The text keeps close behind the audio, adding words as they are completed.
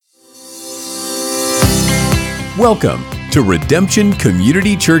Welcome to Redemption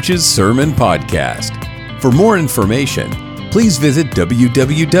Community Church's Sermon Podcast. For more information, please visit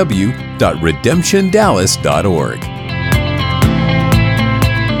www.redemptiondallas.org.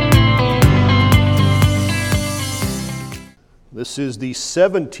 This is the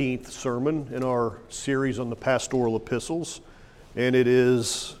 17th sermon in our series on the Pastoral Epistles, and it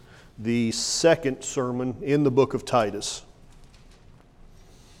is the second sermon in the book of Titus.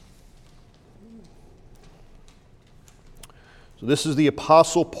 So this is the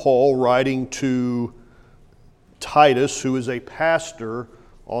Apostle Paul writing to Titus, who is a pastor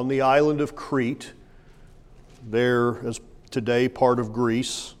on the island of Crete, there as today part of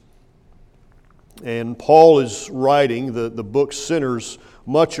Greece. And Paul is writing, the book centers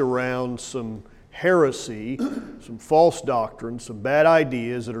much around some heresy, some false doctrine, some bad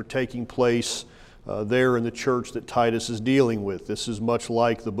ideas that are taking place there in the church that Titus is dealing with. This is much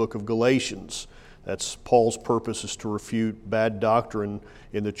like the book of Galatians. That's Paul's purpose, is to refute bad doctrine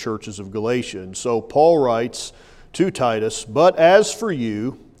in the churches of Galatia. And so Paul writes to Titus, "But as for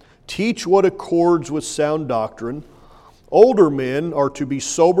you, teach what accords with sound doctrine. Older men are to be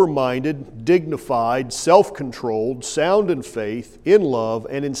sober-minded, dignified, self-controlled, sound in faith, in love,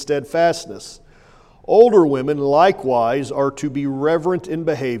 and in steadfastness. Older women likewise are to be reverent in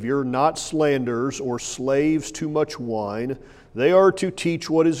behavior, not slanderers or slaves to much wine. They are to teach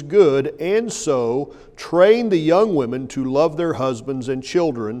what is good, and so train the young women to love their husbands and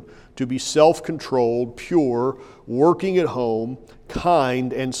children, to be self-controlled, pure, working at home,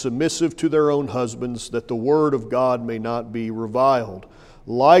 kind, and submissive to their own husbands, that the word of God may not be reviled.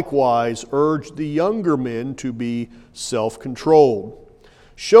 Likewise, urge the younger men to be self-controlled.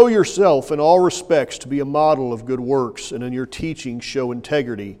 Show yourself in all respects to be a model of good works, and in your teaching show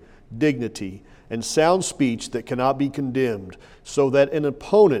integrity, dignity, and sound speech that cannot be condemned, so that an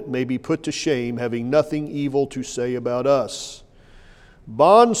opponent may be put to shame, having nothing evil to say about us.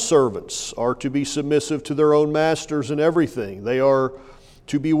 Bondservants are to be submissive to their own masters in everything. They are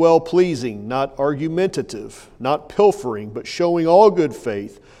to be well-pleasing, not argumentative, not pilfering, but showing all good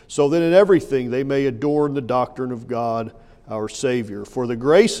faith, so that in everything they may adorn the doctrine of God, our Savior. For the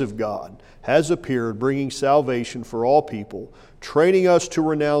grace of God has appeared, bringing salvation for all people, training us to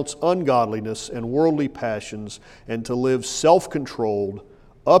renounce ungodliness and worldly passions, and to live self-controlled,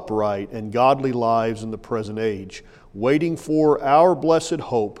 upright, and godly lives in the present age, waiting for our blessed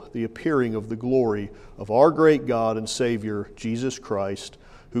hope, the appearing of the glory of our great God and Savior, Jesus Christ,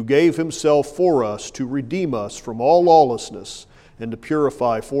 who gave Himself for us to redeem us from all lawlessness, and to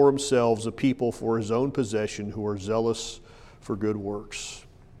purify for Himself a people for His own possession who are zealous for good works."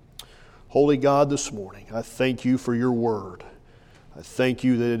 Holy God, this morning, I thank You for Your word. I thank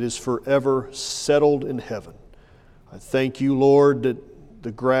You that it is forever settled in heaven. I thank You, Lord, that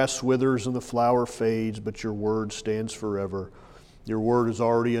the grass withers and the flower fades, but Your word stands forever. Your word is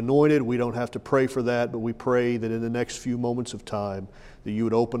already anointed. We don't have to pray for that, but we pray that in the next few moments of time that You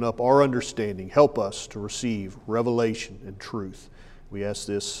would open up our understanding. Help us to receive revelation and truth. We ask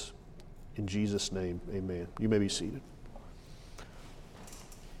this in Jesus' name. Amen. You may be seated.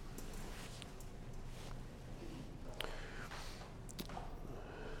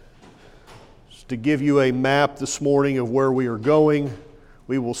 To give you a map this morning of where we are going,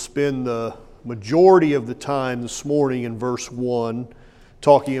 we will spend the majority of the time this morning in verse 1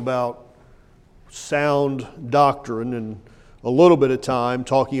 talking about sound doctrine, and a little bit of time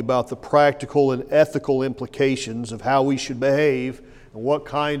talking about the practical and ethical implications of how we should behave and what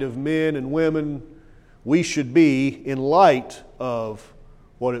kind of men and women we should be in light of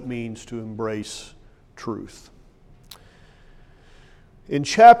what it means to embrace truth. In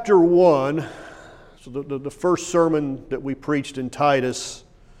chapter 1, so the first sermon that we preached in Titus,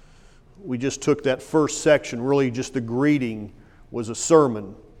 we just took that first section, really just the greeting was a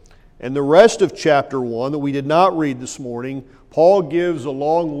sermon. And the rest of chapter 1 that we did not read this morning, Paul gives a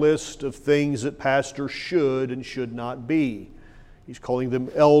long list of things that pastors should and should not be. He's calling them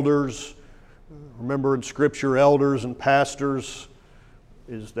elders. Remember in Scripture, elders and pastors,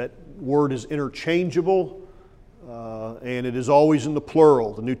 that word is interchangeable. And it is always in the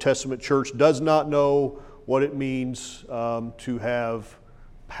plural. The New Testament church does not know what it means to have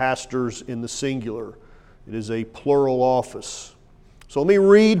pastors in the singular. It is a plural office. So let me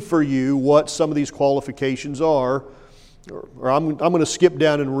read for you what some of these qualifications are. Or I'm going to skip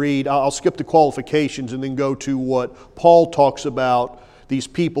down and read. I'll skip the qualifications and then go to what Paul talks about, these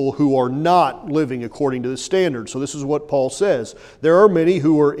people who are not living according to the standard. So this is what Paul says. There are many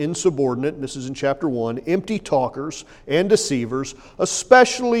who are insubordinate, and this is in chapter 1, empty talkers and deceivers,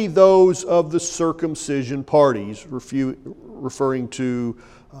 especially those of the circumcision parties, referring to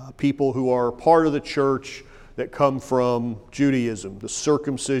people who are part of the church that come from Judaism, the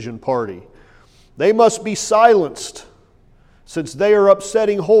circumcision party. They must be silenced, since they are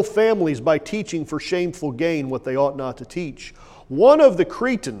upsetting whole families by teaching for shameful gain what they ought not to teach. One of the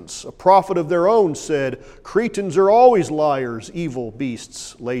Cretans, a prophet of their own, said, "Cretans are always liars, evil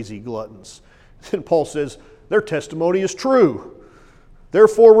beasts, lazy gluttons." And Paul says, their testimony is true.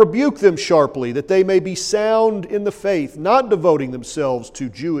 Therefore rebuke them sharply, that they may be sound in the faith, not devoting themselves to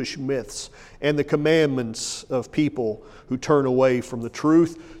Jewish myths and the commandments of people who turn away from the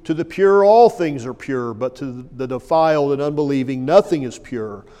truth. To the pure all things are pure, but to the defiled and unbelieving nothing is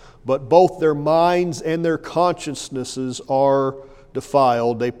pure. But both their minds and their consciences are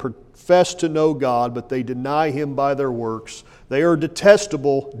defiled. They profess to know God, but they deny Him by their works. They are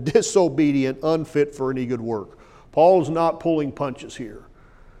detestable, disobedient, unfit for any good work. Paul is not pulling punches here.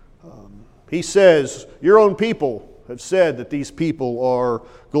 He says, your own people have said that these people are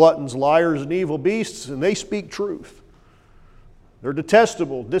gluttons, liars, and evil beasts, and they speak truth. They're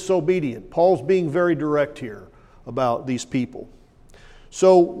detestable, disobedient. Paul's being very direct here about these people.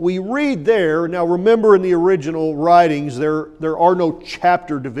 So we read there, now remember in the original writings, there are no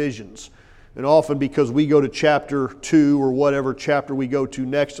chapter divisions. And often because we go to chapter 2 or whatever chapter we go to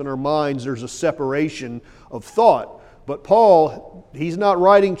next in our minds, there's a separation of thought. But Paul, he's not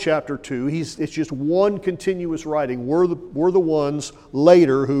writing chapter 2. It's just one continuous writing. We're the ones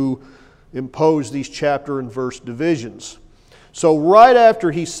later who impose these chapter and verse divisions. So right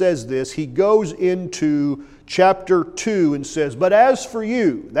after he says this, he goes into chapter 2 and says, but as for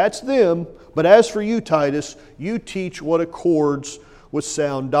you, that's them, but as for you, Titus, you teach what accords with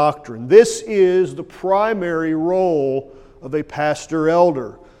sound doctrine. This is the primary role of a pastor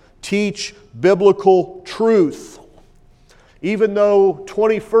elder. Teach biblical truth. Even though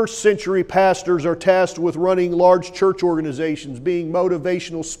 21st century pastors are tasked with running large church organizations, being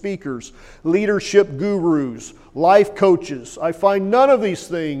motivational speakers, leadership gurus, life coaches, I find none of these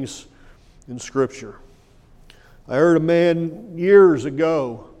things in Scripture. I heard a man years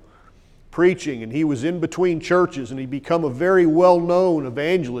ago preaching, and he was in between churches, and he'd become a very well-known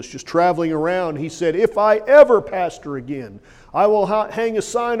evangelist, just traveling around. He said, if I ever pastor again, I will hang a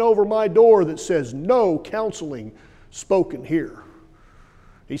sign over my door that says, no counseling spoken here.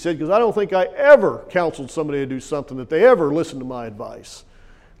 He said, because I don't think I ever counseled somebody to do something that they ever listened to my advice.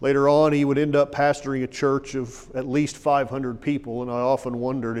 Later on, he would end up pastoring a church of at least 500 people, and I often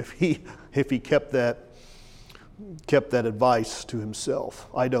wondered if he kept that advice to himself.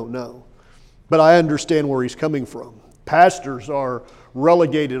 I don't know. But I understand where he's coming from. Pastors are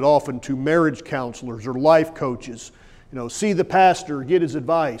relegated often to marriage counselors or life coaches. See the pastor, get his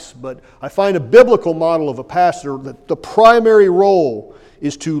advice. But I find a biblical model of a pastor that the primary role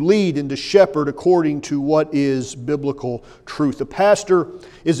is to lead and to shepherd according to what is biblical truth. The pastor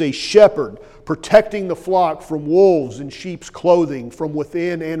is a shepherd, protecting the flock from wolves in sheep's clothing, from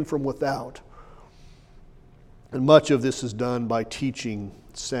within and from without. And much of this is done by teaching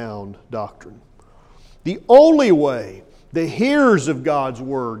sound doctrine. The only way the hearers of God's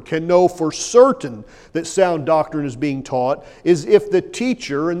Word can know for certain that sound doctrine is being taught is if the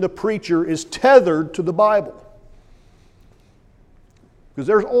teacher and the preacher is tethered to the Bible. Because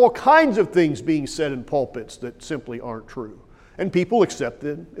there's all kinds of things being said in pulpits that simply aren't true. And people accept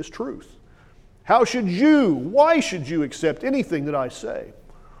them as truth. Why should you accept anything that I say?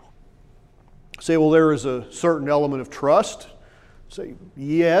 Say, well, there is a certain element of trust. Say,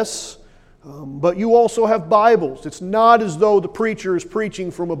 yes. But you also have Bibles. It's not as though the preacher is preaching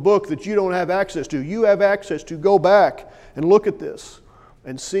from a book that you don't have access to. You have access to go back and look at this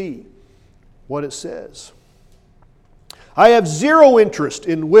and see what it says. I have zero interest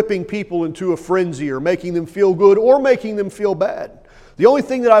in whipping people into a frenzy or making them feel good or making them feel bad. The only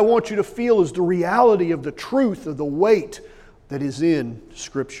thing that I want you to feel is the reality of the truth of the weight that is in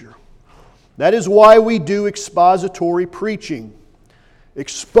Scripture. That is why we do expository preaching.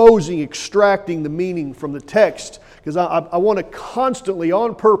 Extracting the meaning from the text, because I want to constantly,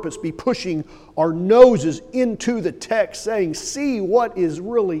 on purpose, be pushing our noses into the text, saying, see what is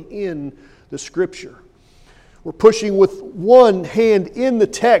really in the Scripture. We're pushing with one hand in the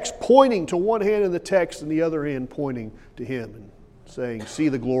text, pointing to one hand in the text and the other hand pointing to Him and saying, see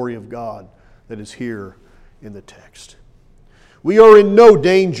the glory of God that is here in the text. We are in no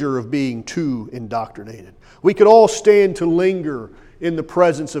danger of being too indoctrinated. We could all stand to linger in the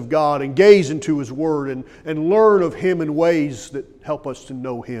presence of God and gaze into His Word and learn of Him in ways that help us to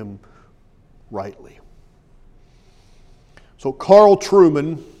know Him rightly. So Carl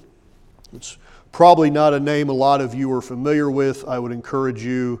Trueman, it's probably not a name a lot of you are familiar with. I would encourage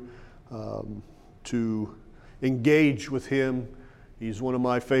you to engage with him He's one of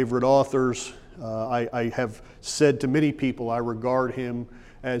my favorite authors. I have said to many people I regard him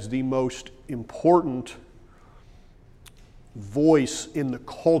as the most important voice in the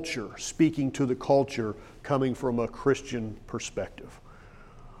culture, speaking to the culture, coming from a Christian perspective.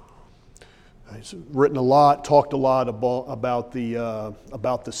 He's written a lot, talked a lot about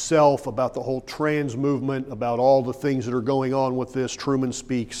the self, about the whole trans movement, about all the things that are going on with this. Truman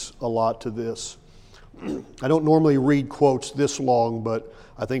speaks a lot to this. I don't normally read quotes this long, but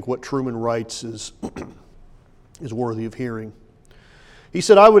I think what Truman writes is worthy of hearing. He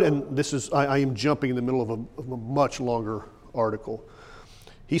said, I am jumping in the middle of a much longer article.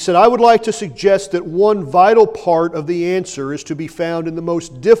 He said, I would like to suggest that one vital part of the answer is to be found in the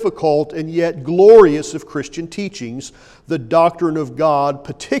most difficult and yet glorious of Christian teachings, the doctrine of God,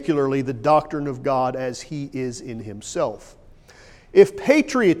 particularly the doctrine of God as He is in Himself. If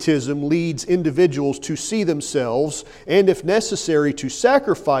patriotism leads individuals to see themselves, and if necessary to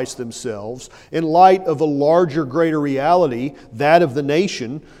sacrifice themselves, in light of a larger, greater reality, that of the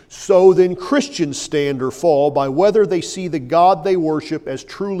nation, so then Christians stand or fall by whether they see the God they worship as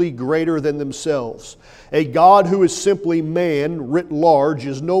truly greater than themselves. A God who is simply man, writ large,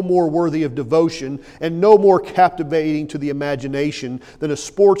 is no more worthy of devotion and no more captivating to the imagination than a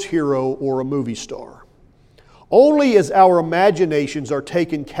sports hero or a movie star. Only as our imaginations are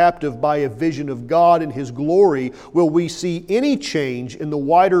taken captive by a vision of God and His glory will we see any change in the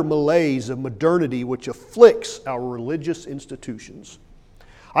wider malaise of modernity which afflicts our religious institutions.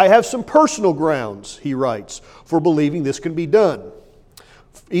 I have some personal grounds, he writes, for believing this can be done.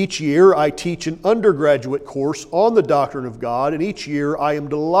 Each year I teach an undergraduate course on the doctrine of God, and each year I am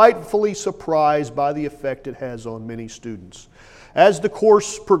delightfully surprised by the effect it has on many students. As the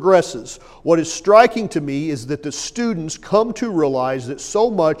course progresses, what is striking to me is that the students come to realize that so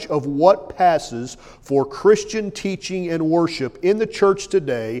much of what passes for Christian teaching and worship in the church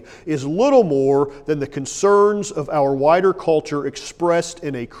today is little more than the concerns of our wider culture expressed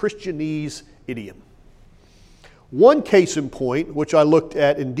in a Christianese idiom. One case in point, which I looked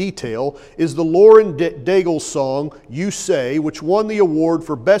at in detail, is the Lauren Daigle song, You Say, which won the award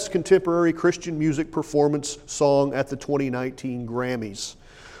for Best Contemporary Christian Music Performance Song at the 2019 Grammys.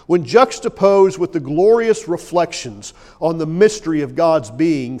 When juxtaposed with the glorious reflections on the mystery of God's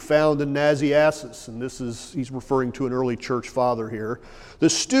being found in Nazianzus, and he's referring to an early church father here, the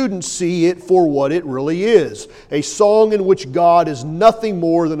students see it for what it really is, a song in which God is nothing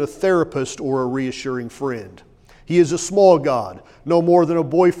more than a therapist or a reassuring friend. He is a small God, no more than a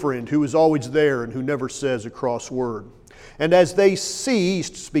boyfriend who is always there and who never says a cross word. And as they see,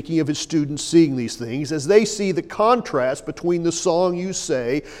 speaking of his students seeing these things, as they see the contrast between the song You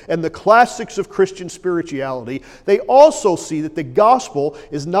Say and the classics of Christian spirituality, they also see that the gospel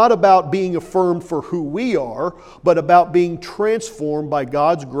is not about being affirmed for who we are, but about being transformed by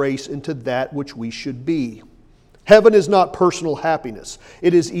God's grace into that which we should be. Heaven is not personal happiness.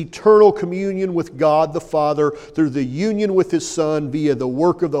 It is eternal communion with God the Father through the union with His Son via the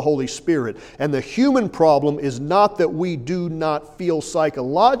work of the Holy Spirit. And the human problem is not that we do not feel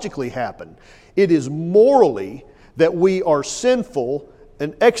psychologically happy. It is morally that we are sinful,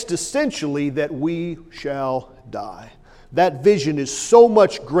 and existentially that we shall die. That vision is so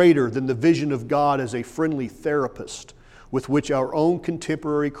much greater than the vision of God as a friendly therapist with which our own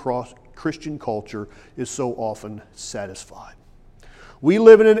contemporary Christian culture is so often satisfied. We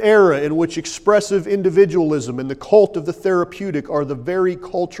live in an era in which expressive individualism and the cult of the therapeutic are the very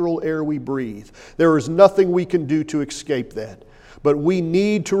cultural air we breathe. There is nothing we can do to escape that. But we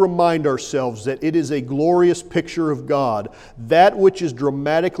need to remind ourselves that it is a glorious picture of God, that which is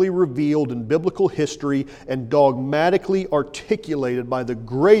dramatically revealed in biblical history and dogmatically articulated by the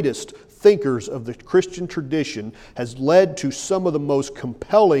greatest thinkers of the Christian tradition, has led to some of the most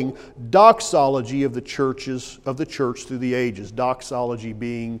compelling doxology of the church through the ages. Doxology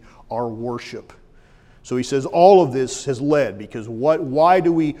being our worship. So he says all of this has led, because why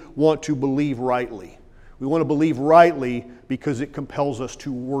do we want to believe rightly? We want to believe rightly because it compels us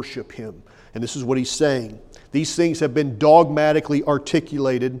to worship Him. And this is what he's saying. These things have been dogmatically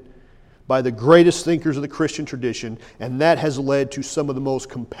articulated by the greatest thinkers of the Christian tradition, and that has led to some of the most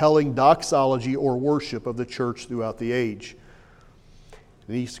compelling doxology or worship of the church throughout the age.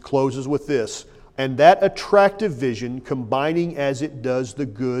 And he closes with this, and that attractive vision, combining as it does the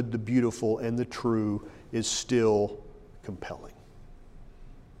good, the beautiful, and the true, is still compelling.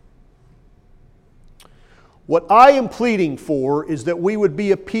 What I am pleading for is that we would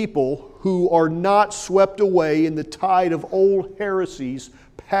be a people who are not swept away in the tide of old heresies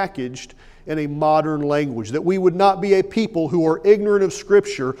packaged and a modern language, that we would not be a people who are ignorant of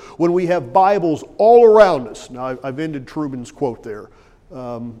Scripture when we have Bibles all around us. Now, I've ended Truman's quote there.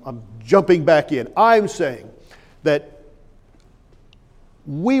 I'm jumping back in. I'm saying that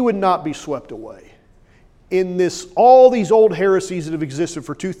we would not be swept away in all these old heresies that have existed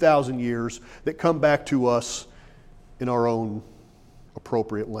for 2,000 years that come back to us in our own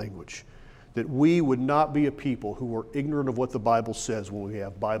appropriate language. That we would not be a people who are ignorant of what the Bible says when we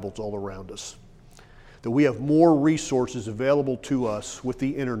have Bibles all around us. That we have more resources available to us with the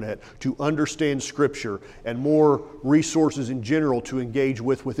internet to understand Scripture, and more resources in general to engage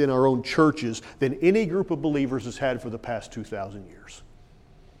with within our own churches than any group of believers has had for the past 2,000 years.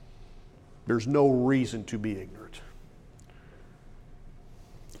 There's no reason to be ignorant.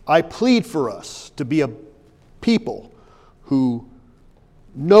 I plead for us to be a people who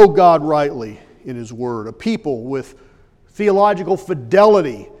know God rightly in His Word, a people with theological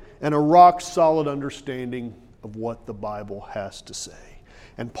fidelity and a rock-solid understanding of what the Bible has to say.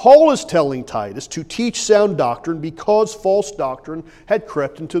 And Paul is telling Titus to teach sound doctrine because false doctrine had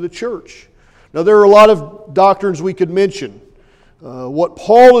crept into the church. Now, there are a lot of doctrines we could mention. What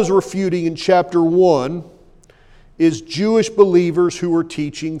Paul is refuting in chapter 1 is Jewish believers who were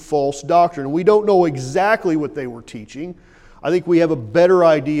teaching false doctrine. We don't know exactly what they were teaching. I think we have a better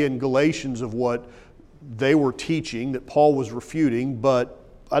idea in Galatians of what they were teaching that Paul was refuting, but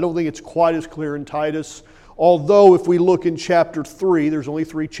I don't think it's quite as clear in Titus. Although if we look in chapter 3, there's only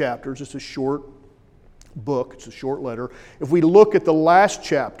 3 chapters. It's a short book. It's a short letter. If we look at the last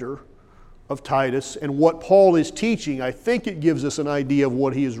chapter of Titus and what Paul is teaching, I think it gives us an idea of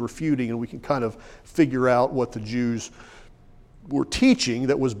what he is refuting, and we can kind of figure out what the Jews were teaching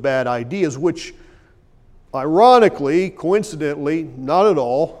that was bad ideas, which ironically, coincidentally, not at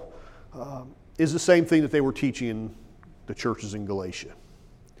all, is the same thing that they were teaching in the churches in Galatia.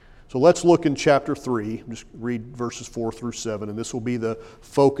 So let's look in chapter 3, just read verses 4 through 7, and this will be the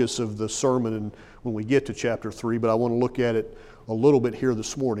focus of the sermon when we get to chapter 3, but I want to look at it a little bit here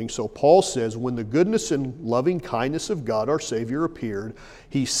this morning. So Paul says, "When the goodness and loving kindness of God our Savior appeared,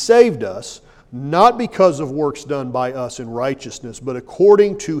 He saved us, not because of works done by us in righteousness, but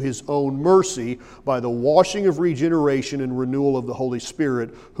according to His own mercy, by the washing of regeneration and renewal of the Holy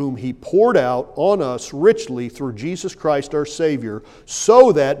Spirit, whom He poured out on us richly through Jesus Christ our Savior,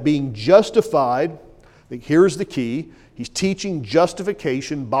 so that being justified," here's the key, he's teaching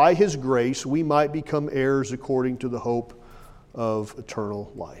justification by His grace, we might become heirs according to the hope of eternal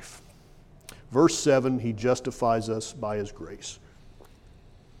life. Verse 7, He justifies us by His grace.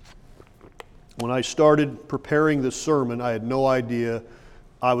 When I started preparing this sermon, I had no idea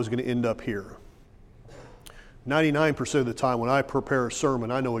I was going to end up here. 99% of the time when I prepare a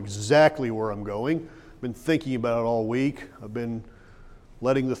sermon, I know exactly where I'm going. I've been thinking about it all week. I've been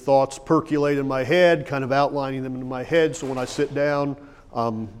letting the thoughts percolate in my head, kind of outlining them in my head, so when I sit down,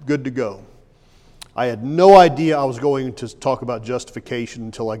 I'm good to go. I had no idea I was going to talk about justification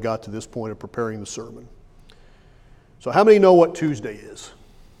until I got to this point of preparing the sermon. So how many know what Tuesday is?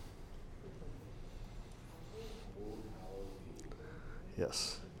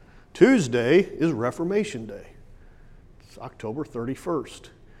 Yes. Tuesday is Reformation Day. It's October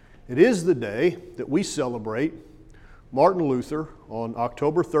 31st. It is the day that we celebrate Martin Luther on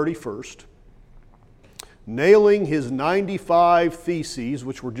October 31st, nailing his 95 theses,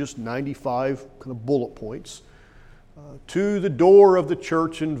 which were just 95 kind of bullet points, to the door of the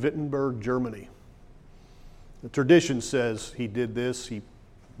church in Wittenberg, Germany. The tradition says he did this. He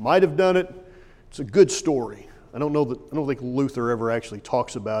might have done it. It's a good story. I don't think Luther ever actually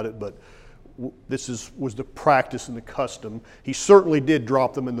talks about it, but this was the practice and the custom. He certainly did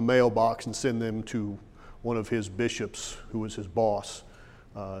drop them in the mailbox and send them to one of his bishops, who was his boss.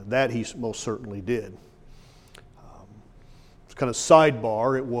 That he most certainly did. It's kind of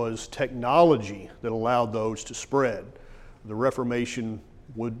sidebar. It was technology that allowed those to spread. The Reformation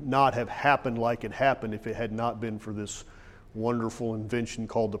would not have happened like it happened if it had not been for this wonderful invention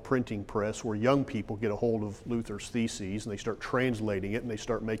called the printing press, where young people get a hold of Luther's theses and they start translating it and they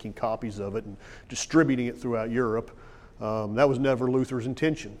start making copies of it and distributing it throughout Europe. That was never Luther's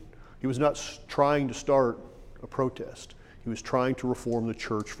intention. He was not trying to start a protest. He was trying to reform the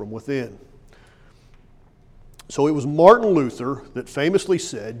church from within. So it was Martin Luther that famously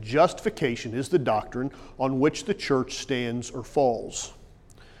said, "Justification is the doctrine on which the church stands or falls."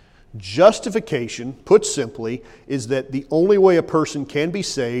 Justification, put simply, is that the only way a person can be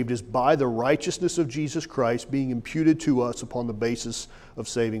saved is by the righteousness of Jesus Christ being imputed to us upon the basis of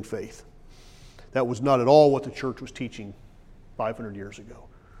saving faith. That was not at all what the church was teaching 500 years ago.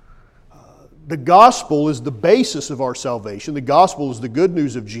 The gospel is the basis of our salvation. The gospel is the good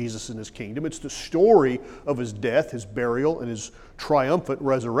news of Jesus and His kingdom. It's the story of His death, His burial, and His triumphant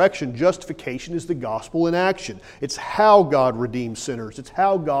resurrection. Justification is the gospel in action. It's how God redeems sinners. It's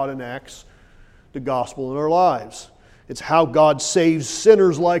how God enacts the gospel in our lives. It's how God saves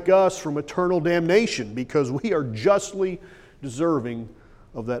sinners like us from eternal damnation because we are justly deserving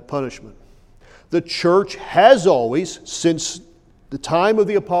of that punishment. The church has always, since the time of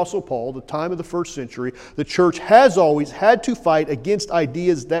the Apostle Paul, the time of the first century, the church has always had to fight against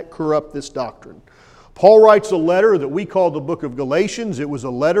ideas that corrupt this doctrine. Paul writes a letter that we call the book of Galatians. It was a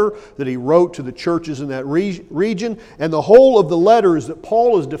letter that he wrote to the churches in that region, and the whole of the letter is that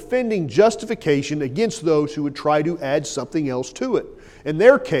Paul is defending justification against those who would try to add something else to it. In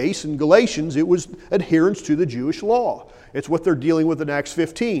their case, in Galatians, it was adherence to the Jewish law. It's what they're dealing with in Acts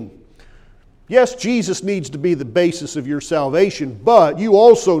 15. Yes, Jesus needs to be the basis of your salvation, but you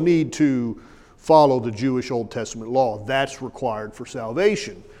also need to follow the Jewish Old Testament law. That's required for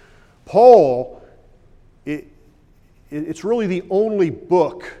salvation. Paul, it's really the only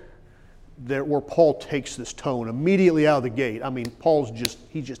book where Paul takes this tone immediately out of the gate. I mean,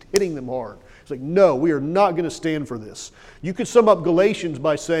 he's just hitting them hard. It's like, no, we are not going to stand for this. You could sum up Galatians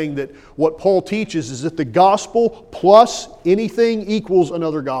by saying that what Paul teaches is that the gospel plus anything equals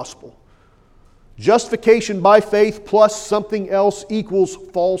another gospel. Justification by faith plus something else equals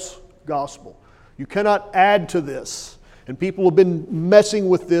false gospel. You cannot add to this. And people have been messing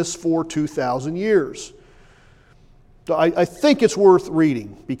with this for 2,000 years. So I think it's worth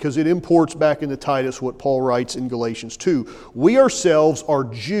reading because it imports back into Titus what Paul writes in Galatians 2. We ourselves are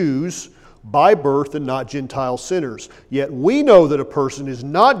Jews by birth and not Gentile sinners. Yet we know that a person is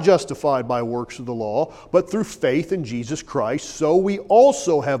not justified by works of the law, but through faith in Jesus Christ. So we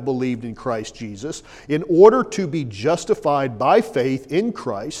also have believed in Christ Jesus in order to be justified by faith in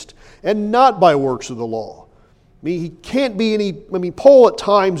Christ and not by works of the law. Paul at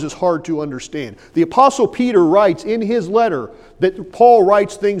times is hard to understand. The Apostle Peter writes in his letter that Paul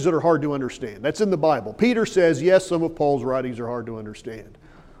writes things that are hard to understand. That's in the Bible. Peter says, yes, some of Paul's writings are hard to understand.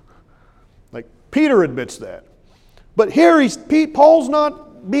 Like, Peter admits that. But here Paul's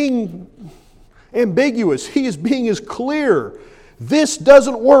not being ambiguous. He is being as clear. This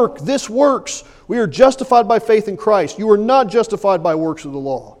doesn't work. This works. We are justified by faith in Christ. You are not justified by works of the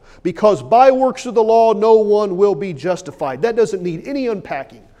law. Because by works of the law, no one will be justified. That doesn't need any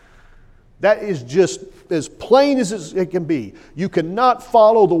unpacking. That is just as plain as it can be. You cannot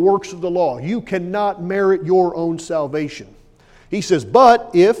follow the works of the law. You cannot merit your own salvation. He says, but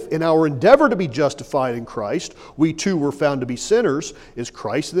if in our endeavor to be justified in Christ, we too were found to be sinners, is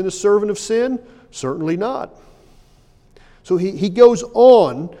Christ then a servant of sin? Certainly not. So he goes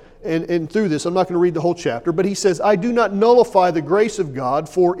on and through this, I'm not going to read the whole chapter, but he says, I do not nullify the grace of God,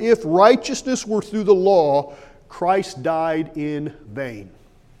 for if righteousness were through the law, Christ died in vain.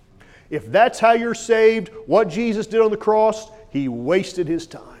 If that's how you're saved, what Jesus did on the cross, He wasted His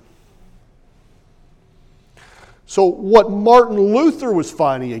time. So what Martin Luther was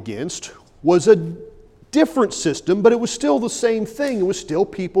fighting against was a different system, but it was still the same thing. It was still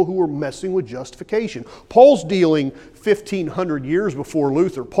people who were messing with justification. Paul's dealing 1,500 years before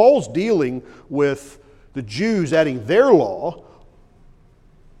Luther. Paul's dealing with the Jews adding their law.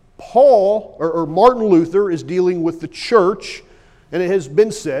 Martin Luther is dealing with the church, and it has been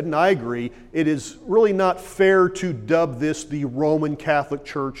said, and I agree, it is really not fair to dub this the Roman Catholic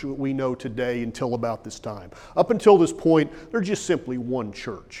Church that we know today until about this time. Up until this point, they're just simply one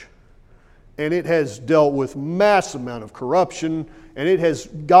church. And it has dealt with mass amount of corruption, and it has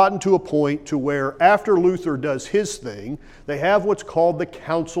gotten to a point to where after Luther does his thing, they have what's called the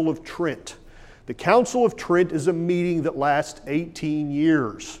Council of Trent. The Council of Trent is a meeting that lasts 18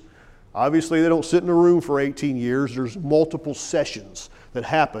 years. Obviously, they don't sit in a room for 18 years. There's multiple sessions that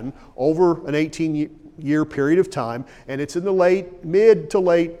happen over an 18-year period of time, and it's in the mid to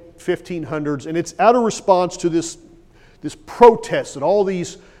late 1500s, and it's out of response to this protest that all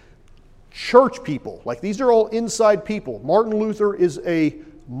these church people, like these are all inside people. Martin Luther is a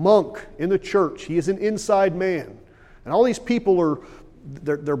monk in the church. He is an inside man. And all these people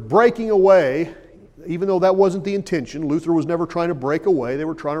they're breaking away, even though that wasn't the intention. Luther was never trying to break away. They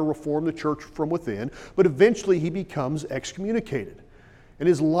were trying to reform the church from within. But eventually he becomes excommunicated. And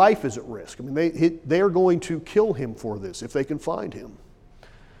his life is at risk. I mean, they are going to kill him for this if they can find him.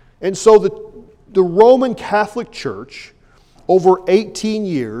 And so the Roman Catholic Church, over 18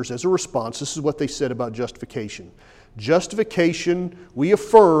 years, as a response, this is what they said about justification. Justification, we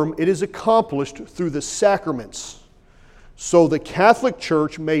affirm, it is accomplished through the sacraments. So the Catholic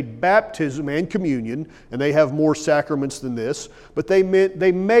Church made baptism and communion, and they have more sacraments than this, but they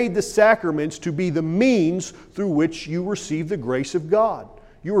made the sacraments to be the means through which you receive the grace of God.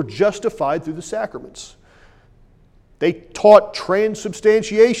 You are justified through the sacraments. They taught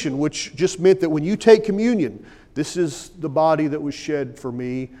transubstantiation, which just meant that when you take communion, this is the body that was shed for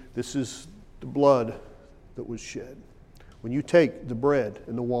me, this is the blood that was shed. When you take the bread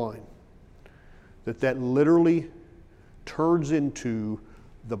and the wine, that literally turns into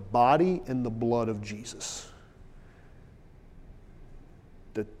the body and the blood of Jesus.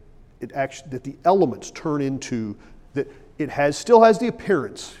 That the elements turn into, that it still has the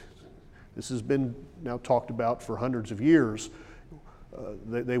appearance. This has been now talked about for hundreds of years.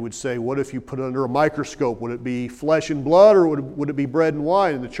 They would say, what if you put it under a microscope? Would it be flesh and blood, or would it be bread and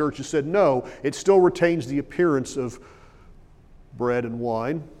wine? And the church has said, no, it still retains the appearance of bread and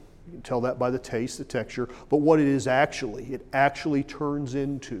wine. You can tell that by the taste, the texture. But what it actually turns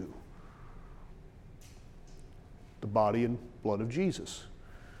into the body and blood of Jesus.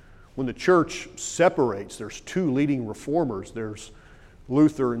 When the church separates, there's two leading reformers. There's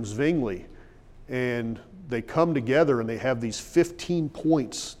Luther and Zwingli. And they come together and they have these 15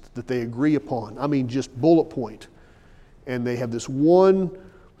 points that they agree upon. I mean, just bullet point. And they have this one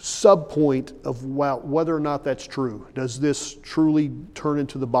sub-point of whether or not that's true. Does this truly turn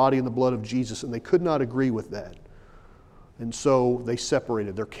into the body and the blood of Jesus? And they could not agree with that. And so they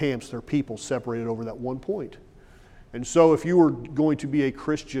separated. Their camps, their people separated over that one point. And so if you were going to be a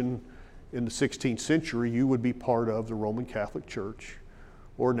Christian in the 16th century, you would be part of the Roman Catholic Church.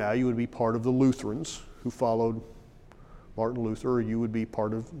 Or now you would be part of the Lutherans who followed Martin Luther, or you would be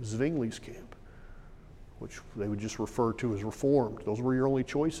part of Zwingli's camp, which they would just refer to as Reformed. Those were your only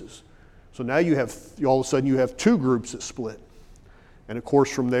choices. So now all of a sudden you have two groups that split. And of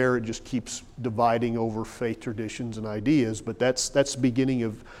course from there it just keeps dividing over faith traditions and ideas, but that's the beginning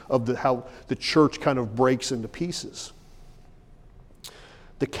of how the church kind of breaks into pieces.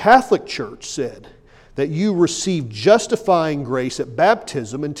 The Catholic Church said that you receive justifying grace at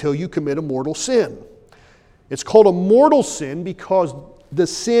baptism until you commit a mortal sin. It's called a mortal sin because the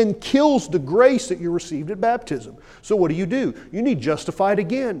sin kills the grace that you received at baptism. So what do? You need justified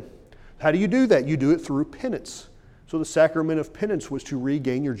again. How do you do that? You do it through penance. So the sacrament of penance was to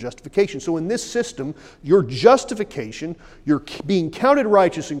regain your justification. So in this system, your justification, your being counted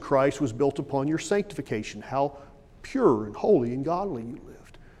righteous in Christ, was built upon your sanctification. How pure and holy and godly you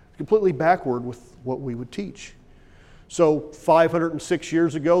lived. Completely backward with what we would teach. So 506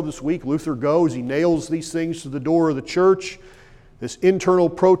 years ago this week, Luther goes, he nails these things to the door of the church. This internal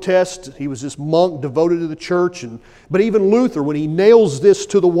protest, he was this monk devoted to the church. But even Luther, when he nails this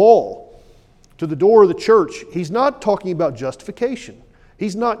to the wall, to the door of the church, he's not talking about justification.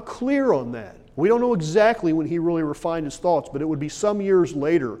 He's not clear on that. We don't know exactly when he really refined his thoughts, but it would be some years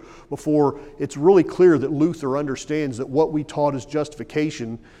later before it's really clear that Luther understands that what we taught as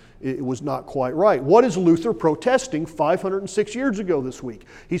justification, it was not quite right. What is Luther protesting 506 years ago this week?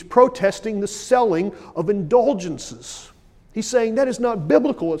 He's protesting the selling of indulgences. He's saying that is not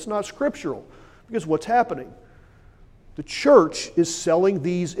biblical, it's not scriptural. Because what's happening? The church is selling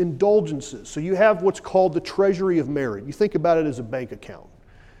these indulgences. So you have what's called the treasury of merit. You think about it as a bank account.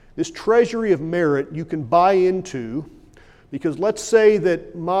 This treasury of merit you can buy into, because let's say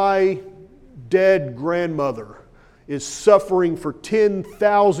that my dead grandmother is suffering for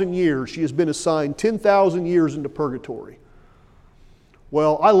 10,000 years. She has been assigned 10,000 years into purgatory.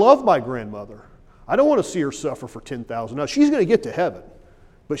 Well, I love my grandmother. I don't want to see her suffer for 10,000. Now, she's going to get to heaven,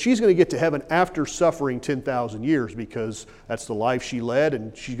 but she's going to get to heaven after suffering 10,000 years because that's the life she led,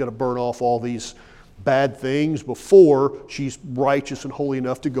 and she's going to burn off all these bad things before she's righteous and holy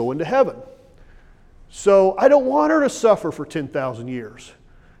enough to go into heaven. So I don't want her to suffer for 10,000 years.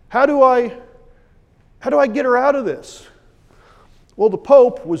 How do I get her out of this? Well, the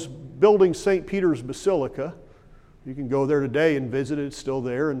Pope was building St. Peter's Basilica. You can go there today and visit it. It's still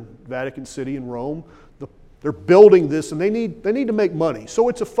there in Vatican City in Rome. They're building this, and they need to make money. So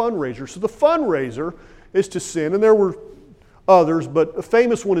it's a fundraiser. So the fundraiser is to send, and there were others, but a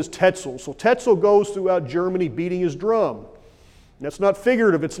famous one is Tetzel. So Tetzel goes throughout Germany beating his drum. That's not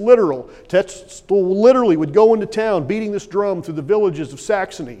figurative, it's literal. Tetzel literally would go into town beating this drum through the villages of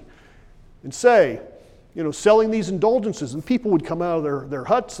Saxony and say, selling these indulgences. And people would come out of their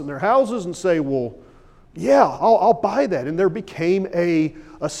huts and their houses and say, well, yeah, I'll buy that. And there became a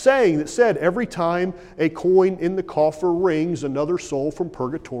saying that said, every time a coin in the coffer rings, another soul from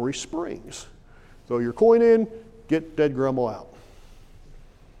purgatory springs. Throw your coin in, get dead grandma out.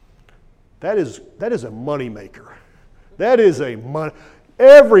 That is a money maker. That is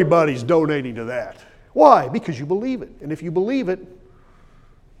everybody's donating to that. Why? Because you believe it. And if you believe it,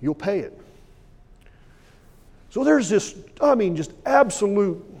 you'll pay it. So there's this, just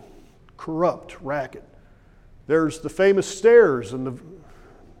absolute corrupt racket. There's the famous stairs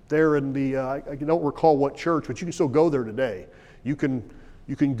there in the, I don't recall what church, but you can still go there today. You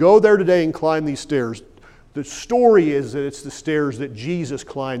can go there today and climb these stairs. The story is that it's the stairs that Jesus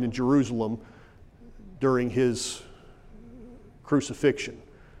climbed in Jerusalem during his crucifixion.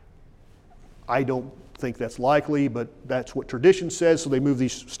 I don't think that's likely, but that's what tradition says. So they moved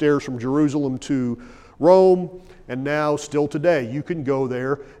these stairs from Jerusalem to Rome, and now still today you can go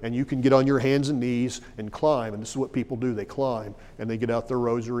there and you can get on your hands and knees and climb. And this is what people do. They climb and they get out their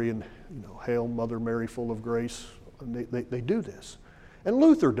rosary and, Hail Mother Mary, full of grace. And they do this. And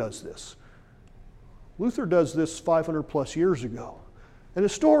Luther does this. Luther does this 500 plus years ago. And the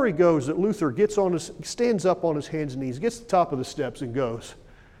story goes that Luther stands up on his hands and knees, gets to the top of the steps and goes,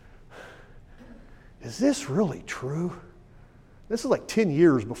 is this really true? This is like 10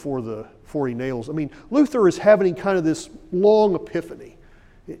 years before he nails. Luther is having kind of this long epiphany.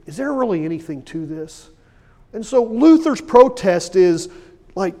 Is there really anything to this? And so Luther's protest is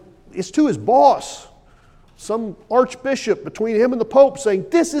it's to his boss, some archbishop between him and the Pope, saying,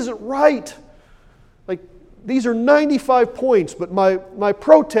 this isn't right. These are 95 points, but my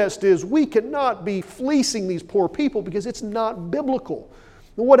protest is we cannot be fleecing these poor people because it's not biblical.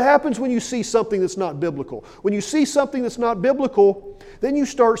 And what happens when you see something that's not biblical? When you see something that's not biblical, then you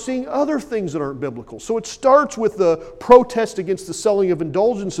start seeing other things that aren't biblical. So it starts with the protest against the selling of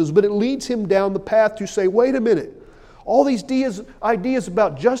indulgences, but it leads him down the path to say, wait a minute, all these ideas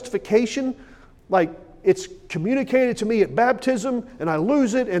about justification, it's communicated to me at baptism, and I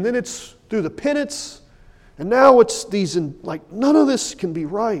lose it, and then it's through the penance, and now it's none of this can be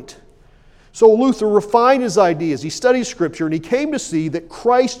right. So Luther refined his ideas. He studied Scripture, and he came to see that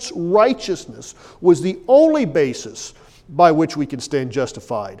Christ's righteousness was the only basis by which we can stand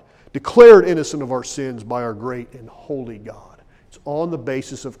justified, declared innocent of our sins by our great and holy God. It's on the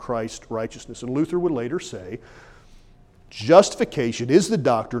basis of Christ's righteousness. And Luther would later say, justification is the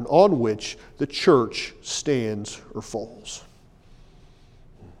doctrine on which the church stands or falls.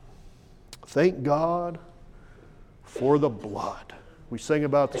 Thank God for the blood. We sang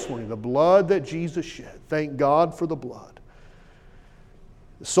about this morning, the blood that Jesus shed. Thank God for the blood.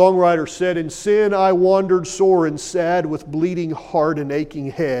 The songwriter said, in sin I wandered sore and sad with bleeding heart and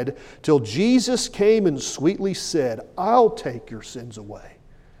aching head till Jesus came and sweetly said, I'll take your sins away.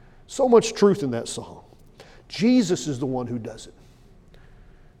 So much truth in that song. Jesus is the one who does it.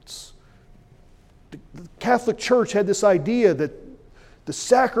 The Catholic Church had this idea that the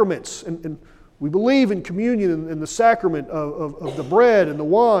sacraments, and we believe in communion and the sacrament of the bread and the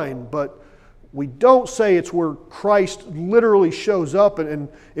wine, but we don't say it's where Christ literally shows up, and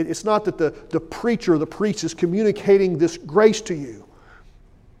it's not that the preacher or the priest is communicating this grace to you.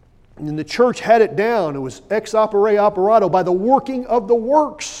 And the church had it down. It was ex opere operato, by the working of the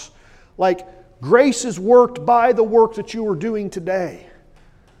works. Grace is worked by the work that you are doing today.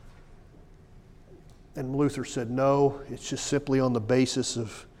 And Luther said, no, it's just simply on the basis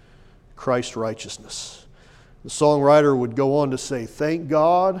of Christ's righteousness. The songwriter would go on to say, thank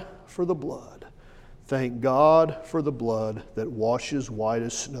God for the blood. Thank God for the blood that washes white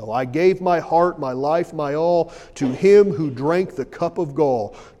as snow. I gave my heart, my life, my all to Him who drank the cup of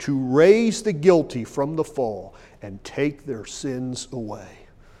gall to raise the guilty from the fall and take their sins away.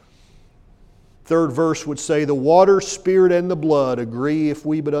 Third verse would say, the water, spirit, and the blood agree if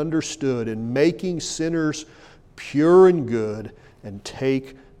we but understood in making sinners pure and good and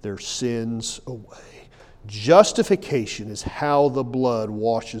take their sins away. Justification is how the blood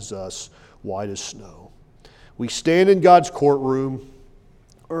washes us white as snow. We stand in God's courtroom,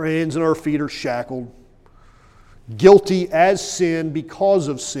 our hands and our feet are shackled, guilty as sin because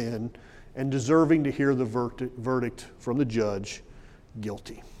of sin, and deserving to hear the verdict from the judge,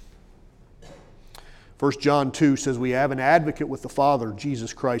 guilty. 1 John 2 says we have an advocate with the Father,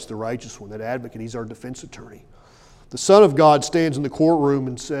 Jesus Christ, the righteous one. That advocate, He's our defense attorney. The Son of God stands in the courtroom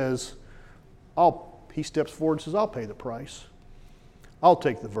and says, he steps forward and says, I'll pay the price. I'll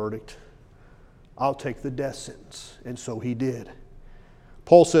take the verdict. I'll take the death sentence. And so He did.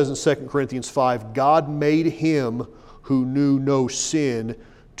 Paul says in 2 Corinthians 5, God made Him who knew no sin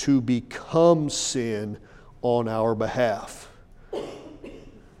to become sin on our behalf.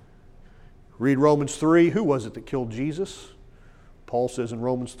 Read Romans 3. Who was it that killed Jesus? Paul says in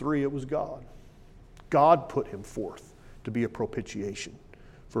Romans 3 it was God. God put Him forth to be a propitiation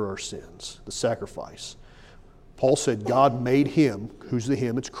for our sins, the sacrifice. Paul said God made Him, who's the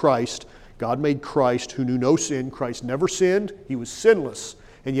Him? It's Christ. God made Christ who knew no sin. Christ never sinned. He was sinless.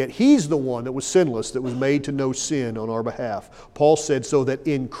 And yet He's the one that was sinless, that was made to know sin on our behalf. Paul said, so that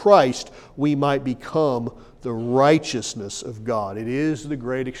in Christ we might become the righteousness of God. It is the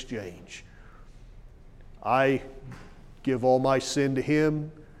great exchange. I give all my sin to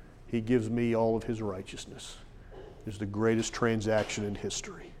Him. He gives me all of His righteousness. It's the greatest transaction in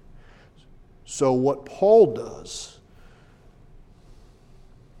history. So what Paul does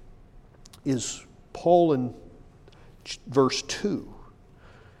is Paul in verse 2.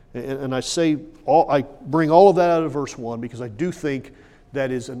 And I bring all of that out of verse 1 because I do think that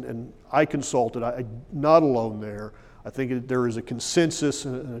is, and I consulted, I'm not alone there. I think there is a consensus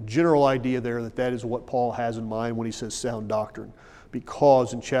and a general idea there that is what Paul has in mind when he says sound doctrine.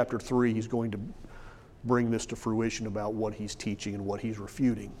 Because in chapter 3 he's going to bring this to fruition about what he's teaching and what he's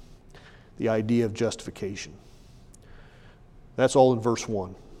refuting. The idea of justification. That's all in verse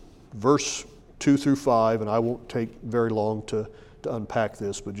 1. Verse 2 through 5, and I won't take very long to unpack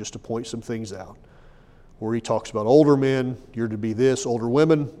this, but just to point some things out. Where he talks about older men, you're to be this, older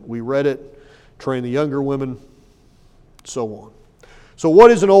women, we read it, train the younger women, so on. So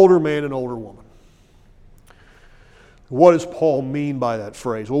what is an older man and older woman? What does Paul mean by that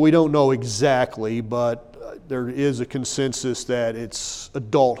phrase? Well, we don't know exactly, but there is a consensus that it's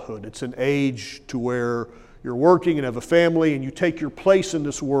adulthood. It's an age to where you're working and have a family and you take your place in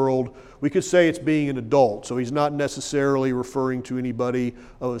this world. We could say it's being an adult. So he's not necessarily referring to anybody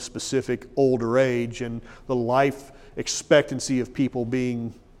of a specific older age, and the life expectancy of people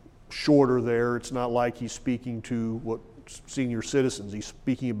being shorter there. It's not like he's speaking to what senior citizens. He's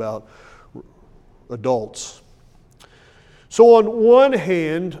speaking about adults. So on one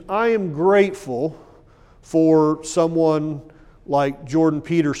hand, I am grateful for someone like Jordan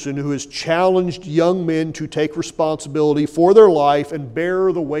Peterson, who has challenged young men to take responsibility for their life and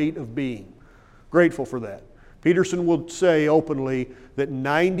bear the weight of being. Grateful for that. Peterson will say openly that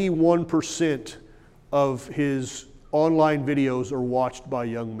 91% of his online videos are watched by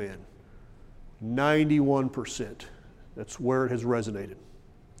young men. 91%. That's where it has resonated.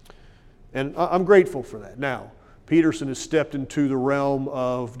 And I'm grateful for that. Now, Peterson has stepped into the realm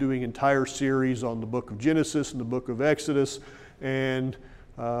of doing entire series on the book of Genesis and the book of Exodus. And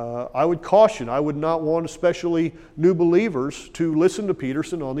I would caution, I would not want especially new believers to listen to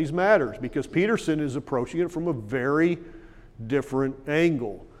Peterson on these matters, because Peterson is approaching it from a very different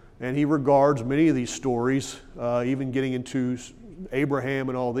angle. And he regards many of these stories, even getting into Abraham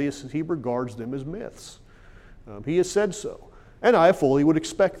and all this, he regards them as myths. He has said so. And I fully would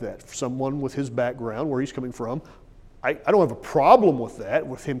expect that for someone with his background, where he's coming from. I don't have a problem with that,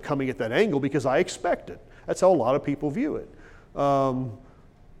 with him coming at that angle, because I expect it. That's how a lot of people view it.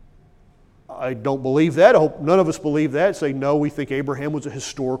 I don't believe that. I hope none of us believe that. Say, no, we think Abraham was a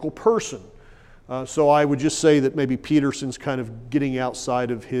historical person. So I would just say that maybe Peterson's kind of getting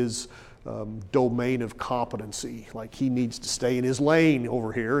outside of his domain of competency. Like he needs to stay in his lane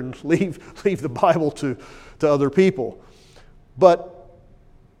over here and leave the Bible to other people. But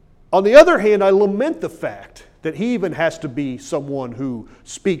on the other hand, I lament the fact that he even has to be someone who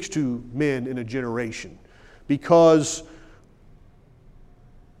speaks to men in a generation. Because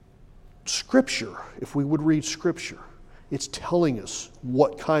Scripture, if we would read Scripture, it's telling us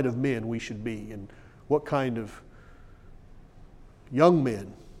what kind of men we should be and what kind of young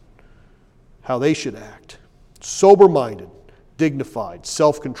men, how they should act. Sober-minded, dignified,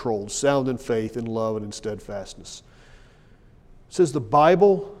 self-controlled, sound in faith, in love, and in steadfastness. It says the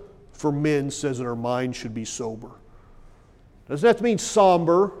Bible for men says that our mind should be sober. Doesn't have to mean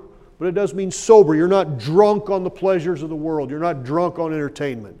somber, but it does mean sober. You're not drunk on the pleasures of the world. You're not drunk on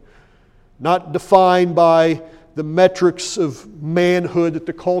entertainment. Not defined by the metrics of manhood that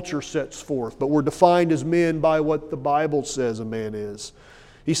the culture sets forth, but we're defined as men by what the Bible says a man is.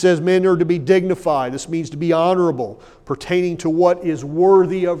 He says men are to be dignified. This means to be honorable, pertaining to what is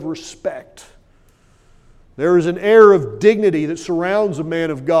worthy of respect. There is an air of dignity that surrounds a man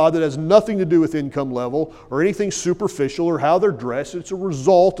of God that has nothing to do with income level or anything superficial or how they're dressed. It's a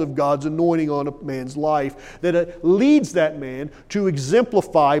result of God's anointing on a man's life that leads that man to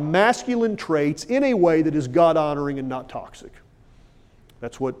exemplify masculine traits in a way that is God-honoring and not toxic.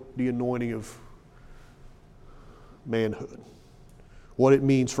 That's what the anointing of manhood, what it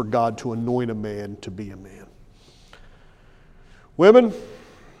means for God to anoint a man to be a man. Women,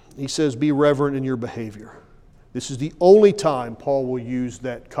 he says, be reverent in your behavior. This is the only time Paul will use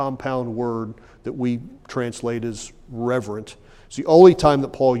that compound word that we translate as reverent. It's the only time that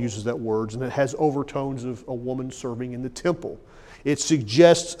Paul uses that word, and it has overtones of a woman serving in the temple. It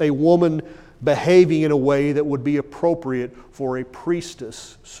suggests a woman behaving in a way that would be appropriate for a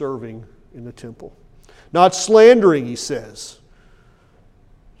priestess serving in the temple. Not slandering, he says.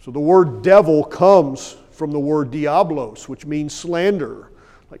 So the word devil comes from the word diablos, which means slander.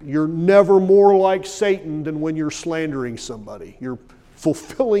 Like, you're never more like Satan than when you're slandering somebody. You're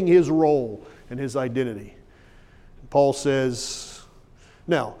fulfilling his role and his identity. Paul says,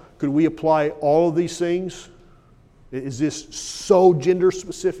 now, could we apply all of these things? Is this so gender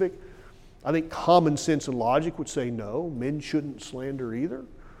specific? I think common sense and logic would say no, men shouldn't slander either.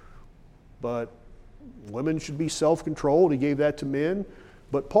 But women should be self-controlled. He gave that to men.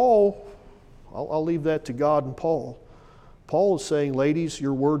 But Paul, I'll leave that to God and Paul. Paul is saying, ladies,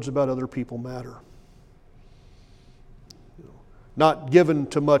 your words about other people matter. Not given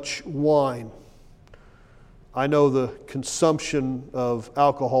to much wine. I know the consumption of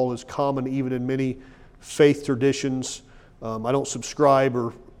alcohol is common even in many faith traditions. I don't subscribe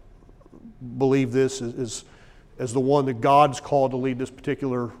or believe this as the one that God's called to lead this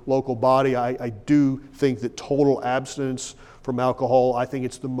particular local body. I do think that total abstinence from alcohol, I think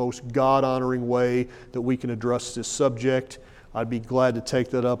it's the most God-honoring way that we can address this subject. I'd be glad to take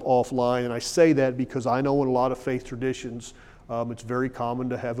that up offline. And I say that because I know in a lot of faith traditions, it's very common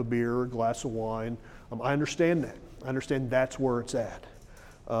to have a beer or a glass of wine. I understand that. I understand that's where it's at.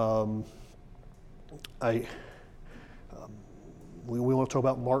 We want to talk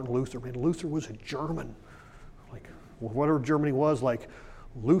about Martin Luther. Man, Luther was a German. Like, whatever Germany was, like,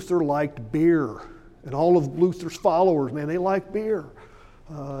 Luther liked beer. And all of Luther's followers, man, they like beer.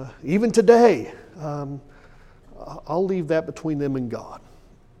 Even today. I'll leave that between them and God.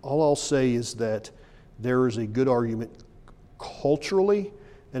 All I'll say is that there is a good argument culturally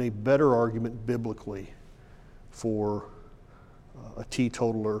and a better argument biblically for a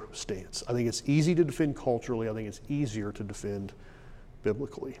teetotaler stance. I think it's easy to defend culturally. I think it's easier to defend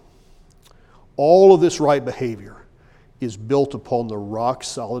biblically. All of this right behavior is built upon the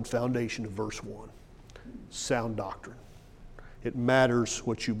rock-solid foundation of verse 1. Sound doctrine. It matters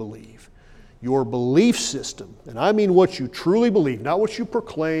what you believe. Your belief system, and I mean what you truly believe, not what you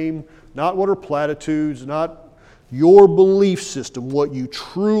proclaim, not what are platitudes, not your belief system, what you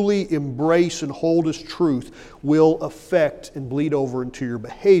truly embrace and hold as truth, will affect and bleed over into your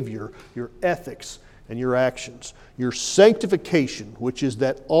behavior, your ethics, and your actions. Your sanctification, which is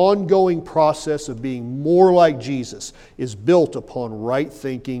that ongoing process of being more like Jesus, is built upon right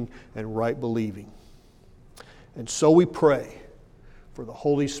thinking and right believing. And so we pray for the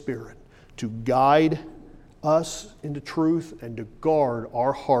Holy Spirit to guide us into truth and to guard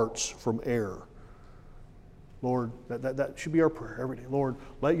our hearts from error. Lord, that should be our prayer every day. Lord,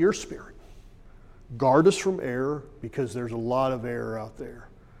 let your Spirit guard us from error, because there's a lot of error out there.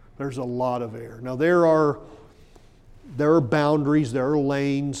 There's a lot of error. Now, there are boundaries, there are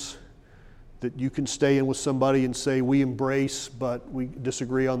lanes that you can stay in with somebody and say, we embrace, but we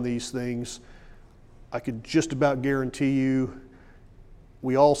disagree on these things. I could just about guarantee you,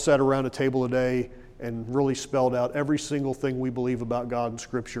 we all sat around a table today and really spelled out every single thing we believe about God in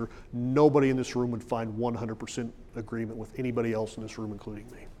Scripture. Nobody in this room would find 100% agreement with anybody else in this room, including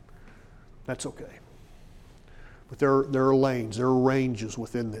me. That's okay. But there are lanes, there are ranges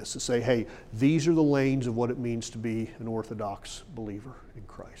within this to say, hey, these are the lanes of what it means to be an Orthodox believer in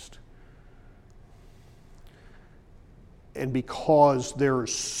Christ. And because there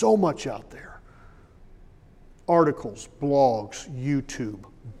is so much out there, articles, blogs, YouTube,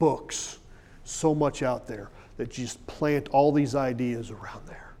 books, so much out there that just plant all these ideas around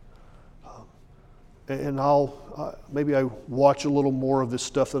there. And maybe I watch a little more of this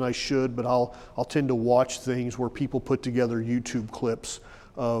stuff than I should, but I'll tend to watch things where people put together YouTube clips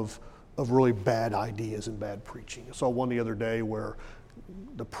of really bad ideas and bad preaching. I saw one the other day where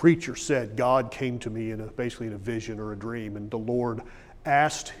the preacher said God came to me basically in a vision or a dream, and the Lord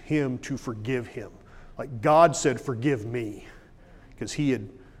asked him to forgive him. Like, God said, forgive me, because he had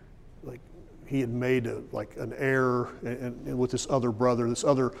made an error and with this other brother.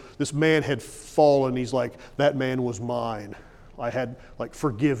 This man had fallen. He's like, that man was mine. I had,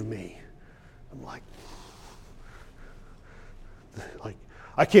 forgive me. I'm like,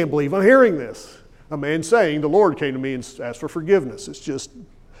 I can't believe I'm hearing this. A man saying, the Lord came to me and asked for forgiveness. It's just,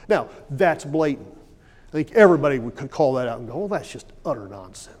 now, that's blatant. I think everybody could call that out and go, well, that's just utter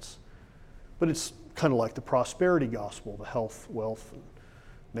nonsense. But it's kind of like the prosperity gospel, the health, wealth, and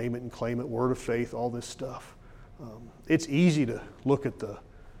name it and claim it, word of faith, all this stuff. It's easy to look at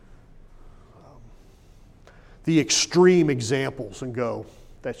the extreme examples and go,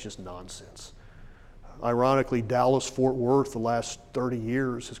 that's just nonsense. Ironically, Dallas-Fort Worth the last 30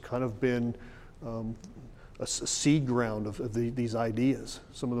 years has kind of been a seed ground of these ideas.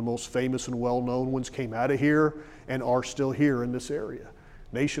 Some of the most famous and well-known ones came out of here and are still here in this area,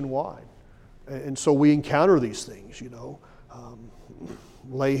 nationwide. And so we encounter these things,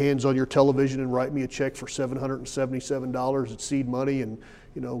 lay hands on your television and write me a check for $777 at seed money, and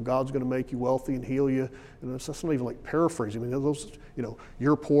God's going to make you wealthy and heal you. And that's not even like paraphrasing. I mean, those,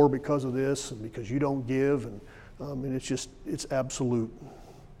 you're poor because of this and because you don't give, and it's absolute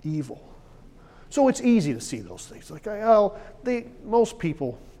evil. So it's easy to see those things. Like, most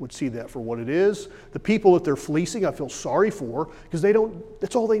people would see that for what it is. The people that they're fleecing, I feel sorry for, because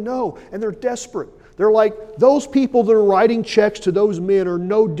that's all they know, and they're desperate. They're like, those people that are writing checks to those men are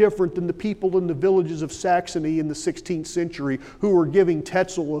no different than the people in the villages of Saxony in the 16th century who were giving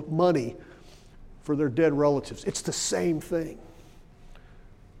Tetzel money for their dead relatives. It's the same thing.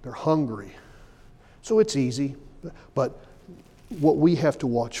 They're hungry. So it's easy, but what we have to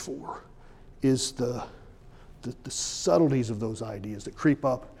watch for is the subtleties of those ideas that creep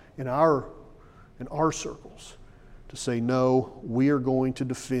up in our circles to say, no, we are going to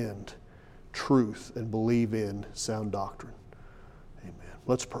defend truth and believe in sound doctrine. Amen.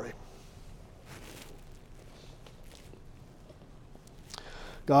 Let's pray.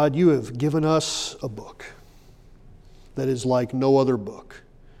 God, you have given us a book that is like no other book.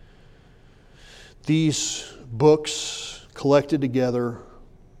 These books collected together,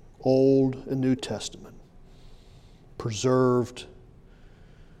 Old and New Testament, preserved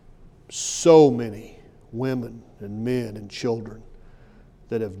so many women and men and children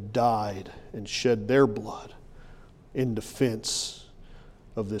that have died and shed their blood in defense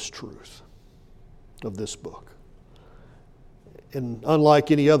of this truth, of this book. And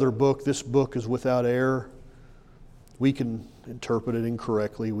unlike any other book, this book is without error. We can interpret it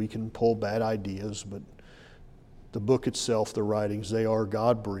incorrectly, we can pull bad ideas, but the book itself, the writings, they are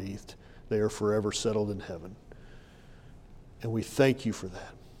God-breathed. They are forever settled in heaven. And we thank you for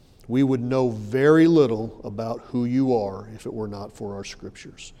that. We would know very little about who you are if it were not for our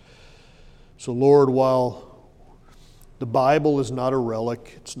scriptures. So Lord, while the Bible is not a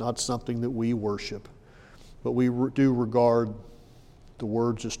relic, it's not something that we worship, but we do regard the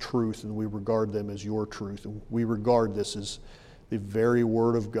words as truth, and we regard them as your truth, and we regard this as the very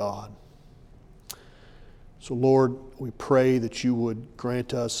Word of God. So Lord, we pray that you would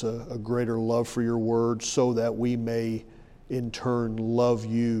grant us a greater love for your word so that we may in turn love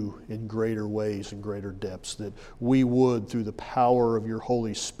you in greater ways and greater depths, that we would, through the power of your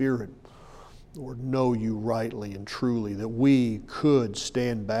Holy Spirit, Lord, know you rightly and truly, that we could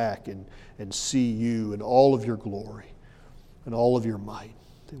stand back and see you in all of your glory and all of your might,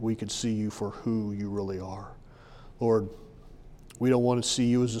 that we could see you for who you really are. Lord, we don't want to see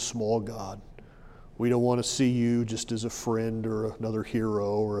you as a small God. We don't want to see you just as a friend or another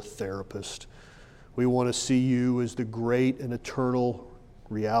hero or a therapist. We want to see you as the great and eternal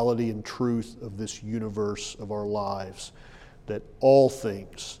reality and truth of this universe of our lives, that all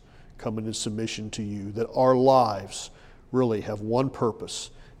things come into submission to you, that our lives really have one purpose,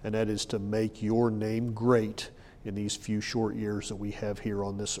 and that is to make your name great in these few short years that we have here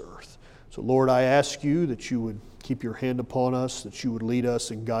on this earth. So Lord, I ask you that you would keep your hand upon us, that you would lead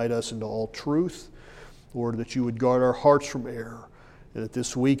us and guide us into all truth. Lord, that you would guard our hearts from error, and that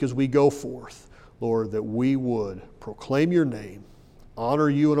this week as we go forth, Lord, that we would proclaim your name, honor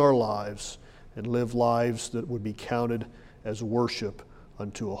you in our lives, and live lives that would be counted as worship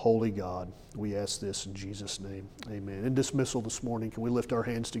unto a holy God. We ask this in Jesus' name. Amen. In dismissal this morning, can we lift our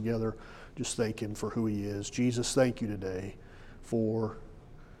hands together? Just thank him for who he is. Jesus, thank you today for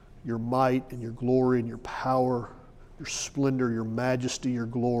your might and your glory and your power, your splendor, your majesty, your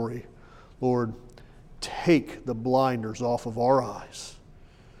glory. Lord, take the blinders off of our eyes,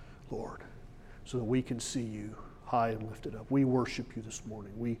 Lord, so that we can see you high and lifted up. We worship you this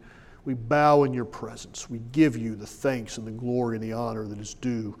morning. We bow in your presence. We give you the thanks and the glory and the honor that is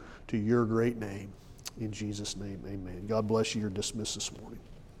due to your great name. In Jesus' name, amen. God bless you. You're dismissed this morning.